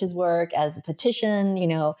Illich's work, as a petition,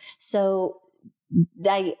 So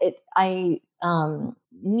I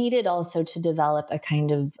needed also to develop a kind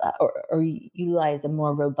of, or utilize a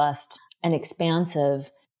more robust and expansive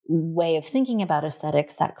way of thinking about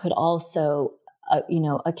aesthetics that could also,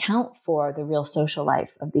 account for the real social life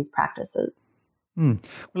of these practices. Well,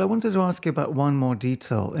 I wanted to ask you about one more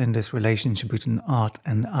detail in this relationship between art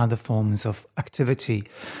and other forms of activity.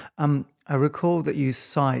 I recall that you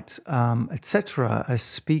cite etc. as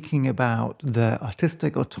speaking about the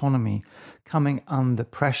artistic autonomy coming under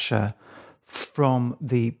pressure from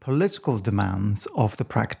the political demands of the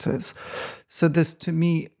practice. So there's, to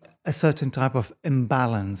me, a certain type of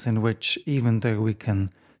imbalance in which, even though we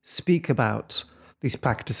can speak about these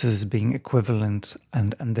practices being equivalent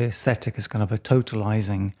and the aesthetic is kind of a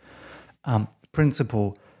totalizing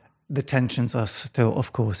principle, the tensions are still,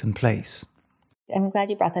 of course, in place. I'm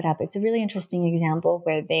glad you brought that up. It's a really interesting example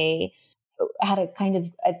where they had it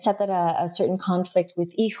set that a certain conflict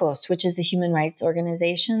with HIJOS, which is a human rights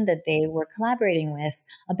organization that they were collaborating with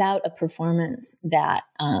about a performance that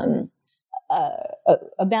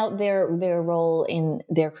about their role in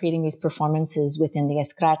their creating these performances within the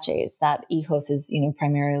Escraches that HIJOS is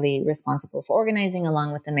primarily responsible for organizing,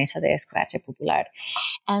 along with the Mesa de Escrache Popular.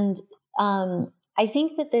 And I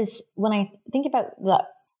think that when I think about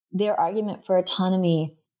their argument for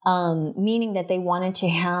autonomy, meaning that they wanted to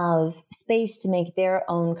have space to make their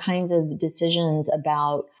own kinds of decisions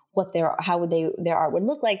about what their art would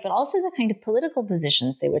look like, but also the kind of political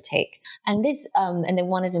positions they would take. And this, and they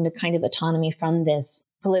wanted a kind of autonomy from this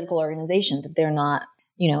political organization that they're not,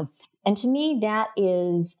 and to me, that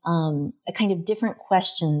is a kind of different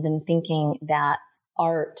question than thinking that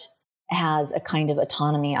art has a kind of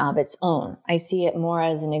autonomy of its own. I see it more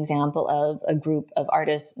as an example of a group of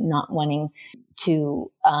artists not wanting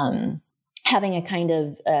to, having a kind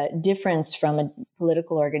of difference from a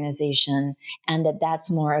political organization, and that's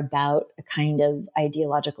more about a kind of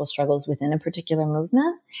ideological struggles within a particular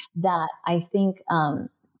movement that I think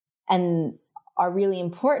and are really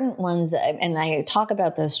important ones. And I talk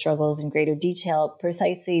about those struggles in greater detail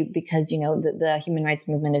precisely because, the human rights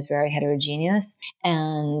movement is very heterogeneous,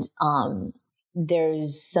 and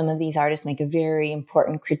there's some of these artists make a very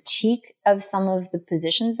important critique of some of the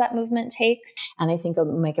positions that movement takes. And I think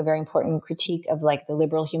it'll make a very important critique of the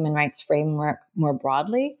liberal human rights framework more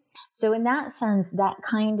broadly. So in that sense, that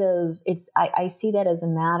kind of, I see that as a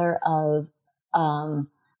matter of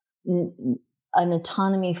an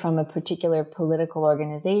autonomy from a particular political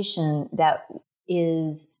organization that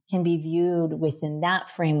can be viewed within that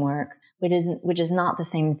framework, which is not the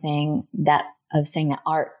same thing that of saying that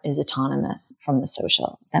art is autonomous from the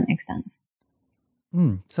social. If that makes sense.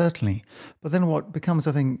 Certainly. But then what becomes,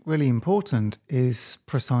 I think, really important is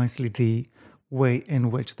precisely the way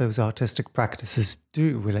in which those artistic practices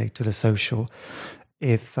do relate to the social.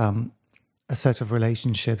 If a set of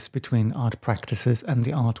relationships between art practices and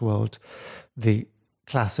the art world, the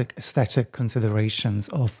classic aesthetic considerations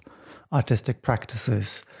of artistic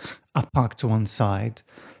practices are parked to one side,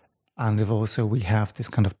 and if also we have this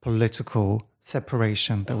kind of political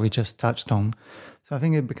separation that we just touched on. So I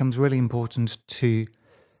think it becomes really important to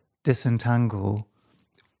disentangle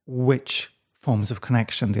which forms of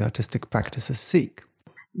connection the artistic practices seek.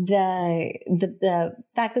 The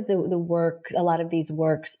fact that the work, a lot of these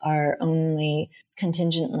works are only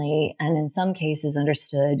contingently and in some cases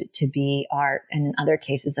understood to be art and in other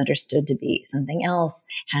cases understood to be something else,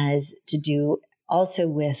 has to do also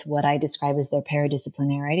with what I describe as their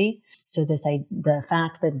paradisciplinarity. So the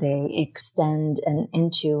fact that they extend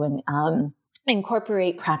into and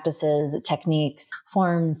incorporate practices, techniques,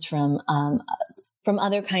 forms from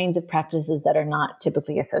other kinds of practices that are not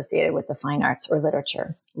typically associated with the fine arts or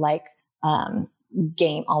literature, like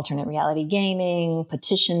alternate reality gaming,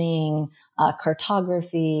 petitioning,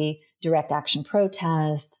 cartography, direct action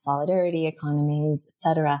protest, solidarity economies,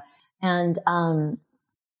 etc. And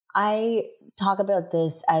I talk about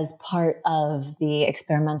this as part of the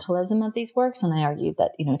experimentalism of these works, and I argue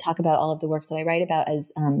that talk about all of the works that I write about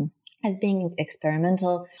as being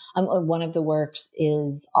experimental. One of the works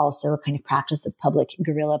is also a kind of practice of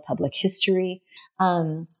guerrilla public history.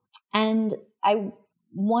 And I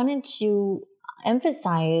wanted to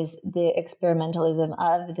emphasize the experimentalism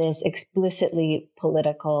of this explicitly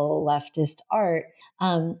political leftist art,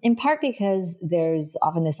 in part because there's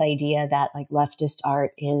often this idea that like leftist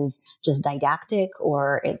art is just didactic,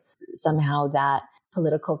 or it's somehow that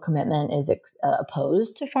political commitment is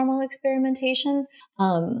opposed to formal experimentation.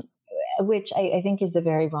 Which I think is a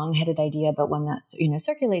very wrong-headed idea, but one that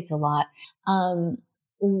circulates a lot.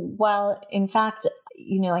 While in fact,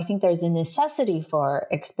 I think there's a necessity for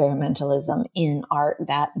experimentalism in art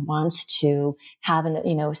that wants to have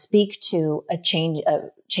speak to a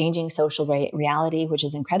changing social reality, which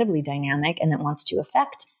is incredibly dynamic, and that wants to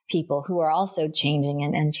affect people who are also changing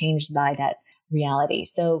and changed by that reality.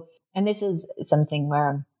 So, and this is something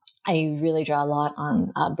where I really draw a lot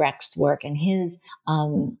on Brecht's work and his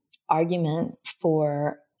argument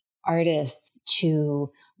for artists to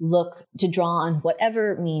draw on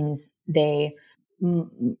whatever means they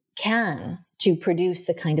can to produce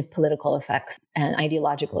the kind of political effects and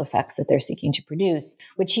ideological effects that they're seeking to produce,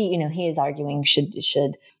 which he is arguing should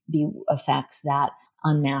be effects that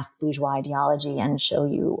unmask bourgeois ideology and show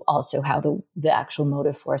you also how the actual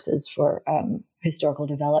motive forces for historical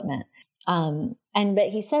development. But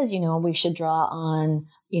he says, we should draw on,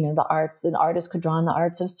 the arts. An artist could draw on the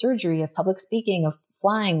arts of surgery, of public speaking, of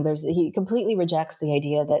flying. He completely rejects the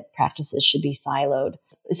idea that practices should be siloed.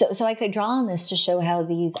 So I could draw on this to show how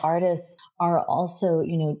these artists are also,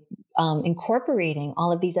 incorporating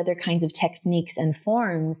all of these other kinds of techniques and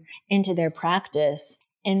forms into their practice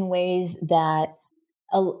in ways that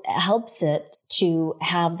helps it to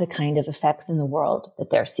have the kind of effects in the world that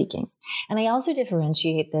they're seeking. And I also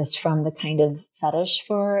differentiate this from the kind of fetish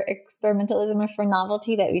for experimentalism or for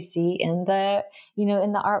novelty that we see in the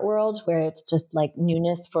art world, where it's just like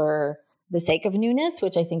newness for the sake of newness,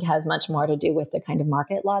 which I think has much more to do with the kind of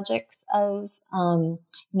market logics of,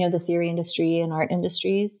 the theory industry and art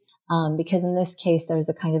industries. Because in this case, there's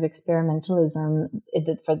a kind of experimentalism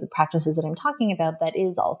for the practices that I'm talking about that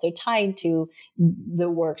is also tied to the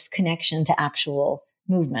work's connection to actual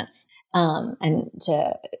movements and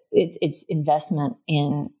to its investment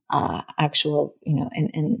in actual,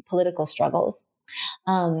 in political struggles.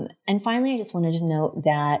 And finally, I just wanted to note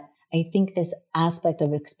that I think this aspect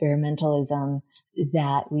of experimentalism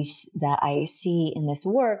that I see in this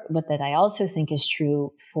work, but that I also think is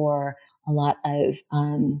true for a lot of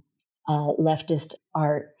leftist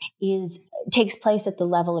art, takes place at the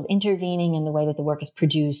level of intervening in the way that the work is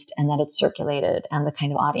produced and that it's circulated and the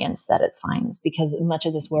kind of audience that it finds, because much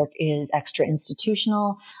of this work is extra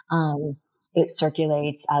institutional. It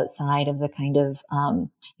circulates outside of the kind of,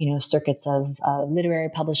 circuits of literary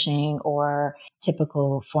publishing or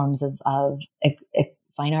typical forms of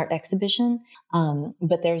fine art exhibition.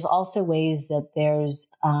 But there's also ways that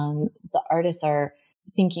the artists are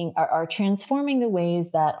transforming the ways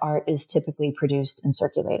that art is typically produced and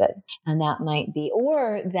circulated. And that might be,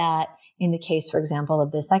 or that in the case, for example,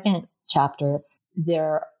 of the second chapter,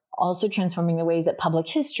 they're also transforming the ways that public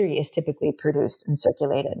history is typically produced and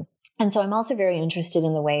circulated. And so I'm also very interested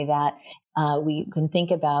in the way that we can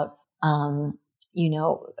think about,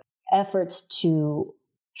 efforts to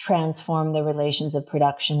transform the relations of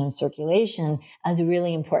production and circulation as a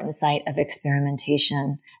really important site of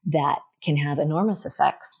experimentation that can have enormous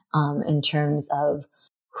effects in terms of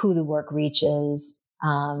who the work reaches,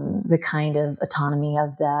 the kind of autonomy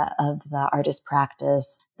of the artist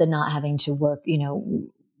practice, the not having to work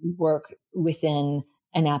within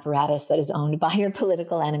an apparatus that is owned by your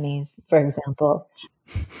political enemies, for example.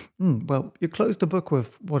 Well, you close the book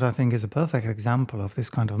with what I think is a perfect example of this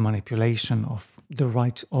kind of manipulation of the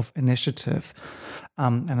right of initiative.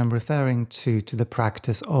 And I'm referring to the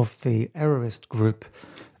practice of the errorist group,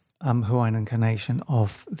 who are an incarnation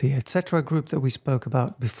of the etc. group that we spoke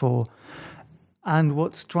about before. And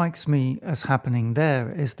what strikes me as happening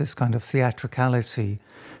there is this kind of theatricality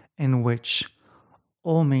in which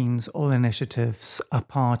all means, all initiatives are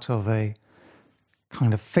part of a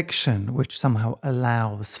kind of fiction which somehow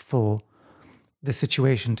allows for the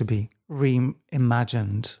situation to be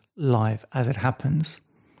reimagined live as it happens.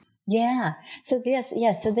 Yeah. So this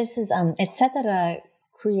is etc.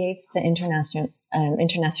 creates the International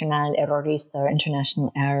Errorista, or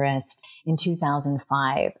International Errorist, in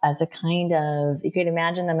 2005 as a kind of, you could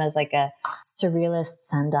imagine them as like a surrealist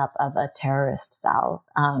send-up of a terrorist cell,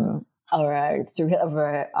 or a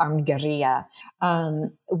armed guerrilla,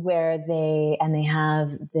 where they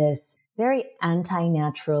have this very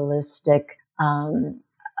anti-naturalistic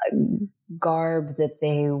garb that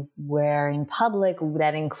they wear in public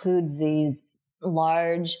that includes these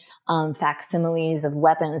large facsimiles of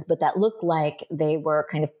weapons, but that look like they were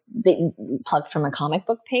they plucked from a comic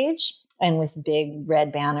book page, and with big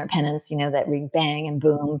red banner pennants, that read bang and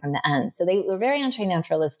boom from the end. So they were very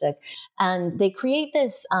anti-naturalistic, and they create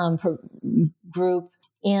this group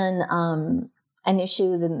in an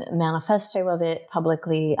issue, the manifesto of it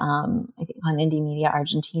publicly, I think on Indymedia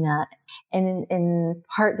Argentina. And in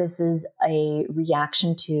part, this is a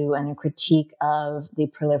reaction to and a critique of the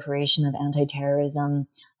proliferation of anti-terrorism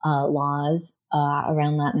laws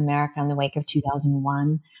around Latin America in the wake of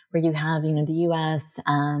 2001, where you have, the U.S.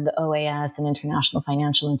 and the OAS and international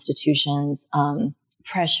financial institutions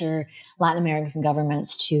pressure Latin American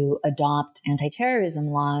governments to adopt anti-terrorism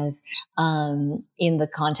laws in the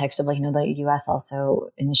context of, the U.S. also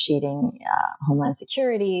initiating Homeland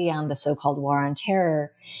Security and the so-called War on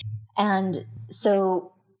Terror. And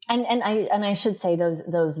so, and I should say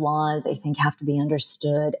those laws, I think, have to be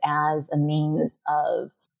understood as a means of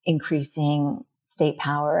increasing state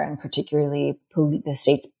power, and particularly the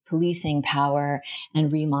state's policing power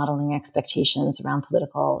and remodeling expectations around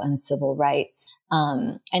political and civil rights.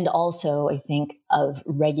 And also, I think, of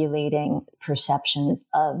regulating perceptions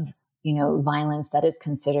of, violence that is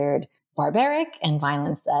considered barbaric and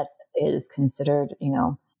violence that is considered,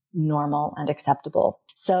 normal and acceptable.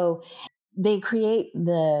 So they create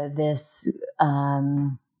this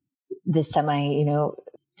semi,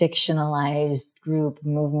 fictionalized group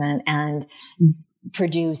movement, and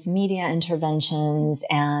produce media interventions,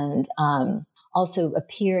 and also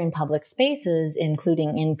appear in public spaces,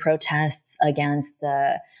 including in protests against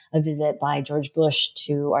a visit by George Bush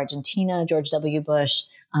to Argentina, George W. Bush,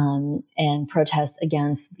 and protests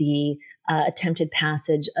against the attempted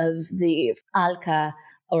passage of the ALCA,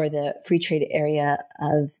 or the Free Trade Area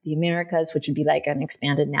of the Americas, which would be like an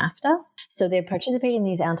expanded NAFTA. So they participate in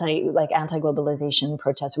these anti-globalization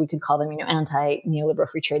protests. We could call them, anti-neoliberal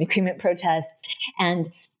free trade agreement protests.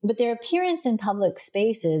 But their appearance in public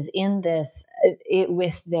spaces in this,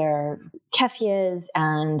 with their kefias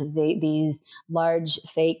and these large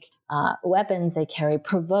fake weapons they carry,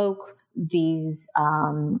 provoke these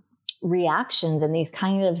reactions and these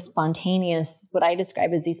kind of spontaneous, what I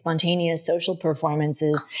describe as these spontaneous social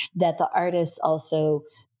performances that the artists also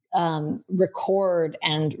record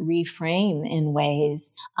and reframe in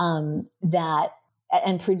ways and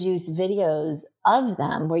produce videos of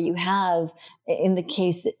them, where you have, in the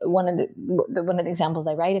case, one of the examples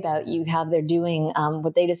I write about, you have they're doing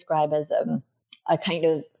what they describe as a kind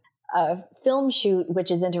of a film shoot, which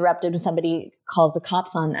is interrupted when somebody calls the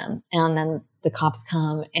cops on them, and then the cops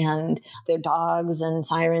come, and their dogs and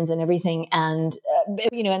sirens and everything, and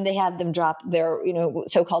and they have them drop their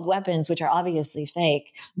so-called weapons, which are obviously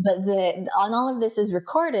fake. But all of this is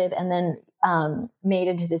recorded and then made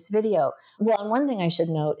into this video. Well, and one thing I should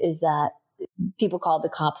note is that people called the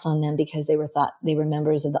cops on them because they thought they were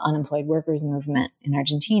members of the unemployed workers movement in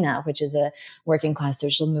Argentina, which is a working class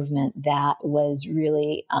social movement that was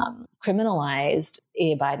really criminalized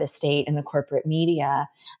by the state and the corporate media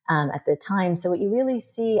at the time. So what you really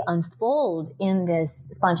see unfold in this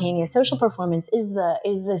spontaneous social performance is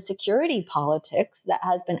the security politics that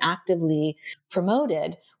has been actively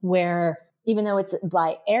promoted, where even though it's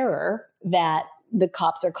by error that the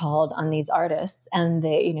cops are called on these artists and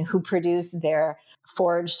they, who produce their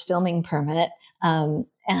forged filming permit and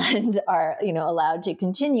are, allowed to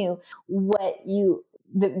continue,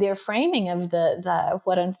 their framing of the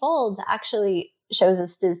what unfolds actually shows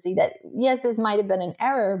us to see that, yes, this might have been an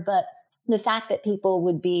error, but the fact that people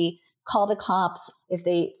would call the cops if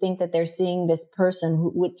they think that they're seeing this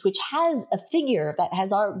person which has a figure that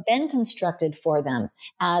has been constructed for them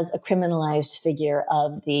as a criminalized figure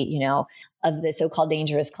of the so-called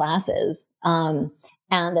dangerous classes,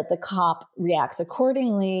 and that the cop reacts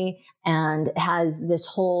accordingly and has this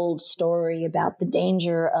whole story about the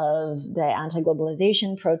danger of the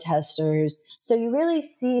anti-globalization protesters. So you really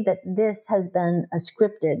see that this has been a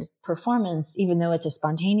scripted performance, even though it's a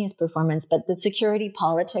spontaneous performance, but the security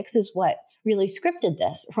politics is what really scripted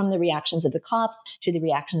this, from the reactions of the cops to the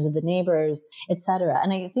reactions of the neighbors, et cetera.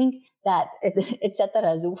 And I think that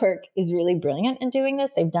Etcétera's work is really brilliant in doing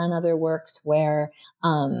this. They've done other works where,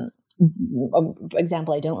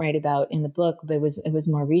 example I don't write about in the book, but it was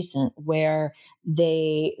more recent, where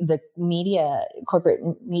the corporate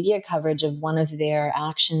media coverage of one of their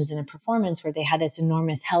actions in a performance where they had this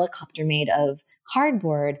enormous helicopter made of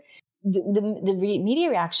cardboard. The media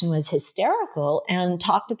reaction was hysterical and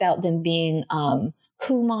talked about them being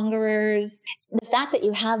coup mongers. The fact that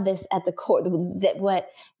you have this at the core, that what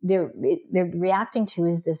they're reacting to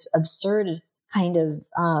is this absurd kind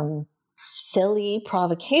of silly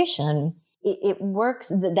provocation. It works,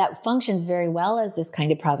 that functions very well as this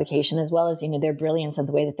kind of provocation, as well as, their brilliance of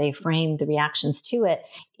the way that they frame the reactions to it.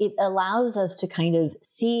 It allows us to kind of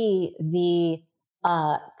see the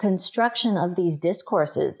construction of these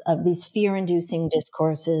discourses, of these fear-inducing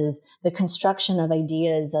discourses, the construction of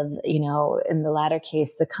ideas of, in the latter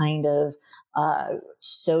case, the kind of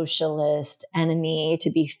socialist enemy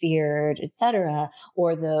to be feared, et cetera,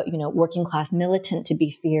 or the, working class militant to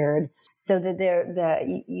be feared. So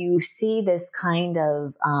that you see this kind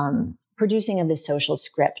of producing of the social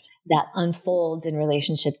script that unfolds in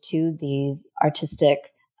relationship to these artistic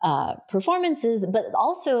performances, but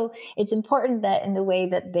also it's important that in the way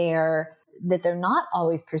that they're not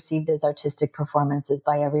always perceived as artistic performances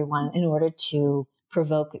by everyone, in order to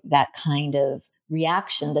provoke that kind of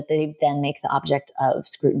reaction that they then make the object of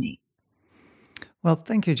scrutiny. Well,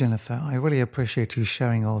 thank you, Jennifer. I really appreciate you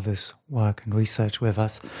sharing all this work and research with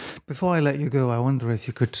us. Before I let you go, I wonder if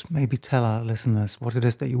you could maybe tell our listeners what it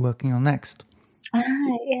is that you're working on next.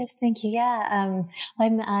 Yes, thank you. Yeah, I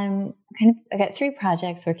got 3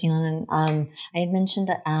 projects working on. I had mentioned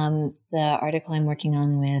the article I'm working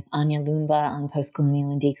on with Anya Lumba on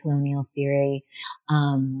post-colonial and decolonial theory.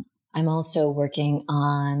 I'm also working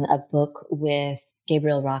on a book with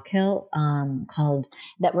Gabriel Rockhill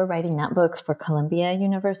that we're writing that book for Columbia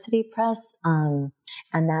University Press, and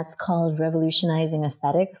that's called Revolutionizing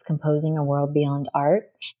Aesthetics: Composing a World Beyond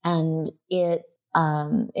Art, and it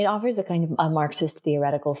offers a kind of a Marxist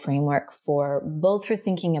theoretical framework for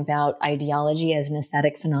thinking about ideology as an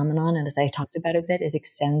aesthetic phenomenon, and as I talked about a bit, it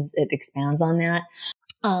expands on that,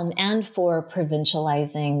 and for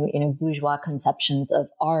provincializing, bourgeois conceptions of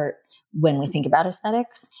art when we think about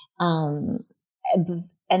aesthetics.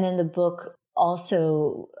 And then the book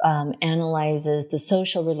also analyzes the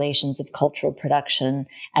social relations of cultural production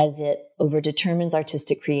as it overdetermines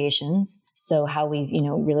artistic creations. So how we,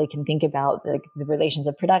 really can think about the relations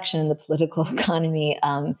of production and the political economy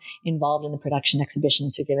involved in the production, exhibition,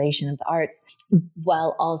 circulation of the arts,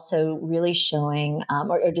 while also really showing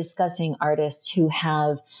or discussing artists who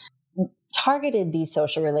have targeted these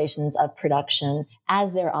social relations of production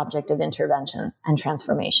as their object of intervention and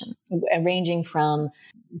transformation, ranging from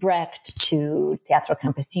Brecht to Teatro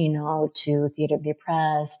Campesino to Theatre of the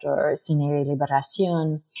Oppressed or Cine de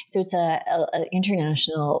Liberación. So it's an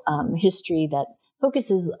international history that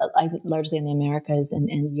focuses largely on the Americas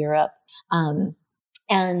and Europe. And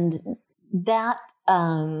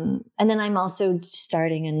then I'm also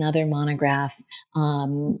starting another monograph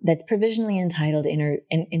that's provisionally entitled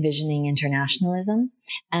Envisioning Internationalism.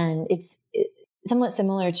 And it's somewhat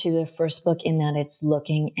similar to the first book in that it's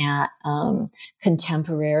looking at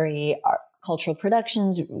contemporary cultural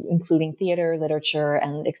productions, including theater, literature,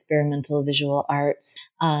 and experimental visual arts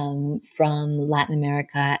from Latin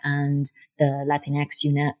America and the Latinx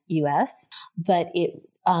US. But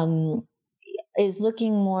is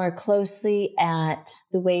looking more closely at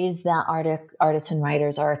the ways that artists and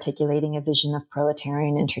writers are articulating a vision of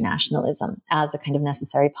proletarian internationalism as a kind of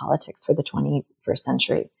necessary politics for the 21st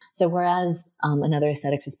century. So whereas another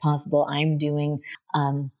aesthetics is possible, I'm doing,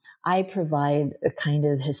 I provide a kind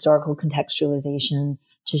of historical contextualization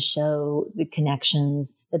to show the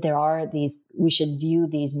connections that there are these, we should view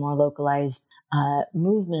these more localized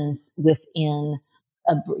movements within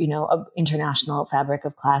a international fabric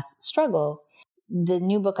of class struggle. The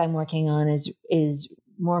new book I'm working on is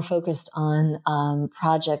more focused on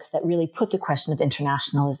projects that really put the question of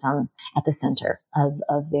internationalism at the center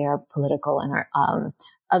of their political and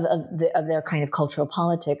of their kind of cultural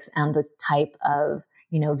politics and the type of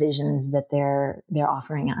visions that they're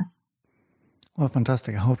offering us. Well,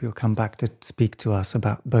 fantastic. I hope you'll come back to speak to us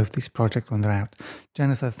about both these projects when they're out.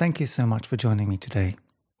 Jennifer, thank you so much for joining me today.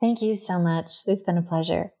 Thank you so much. It's been a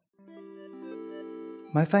pleasure.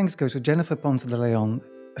 My thanks go to Jennifer Ponce de Leon,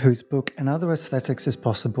 whose book Another Aesthetics is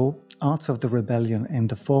Possible, Arts of the Rebellion in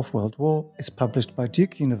the Fourth World War is published by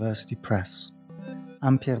Duke University Press.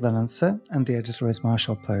 I'm Pierre Delancey and the editor is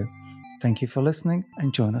Marshall Poe. Thank you for listening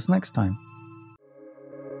and join us next time.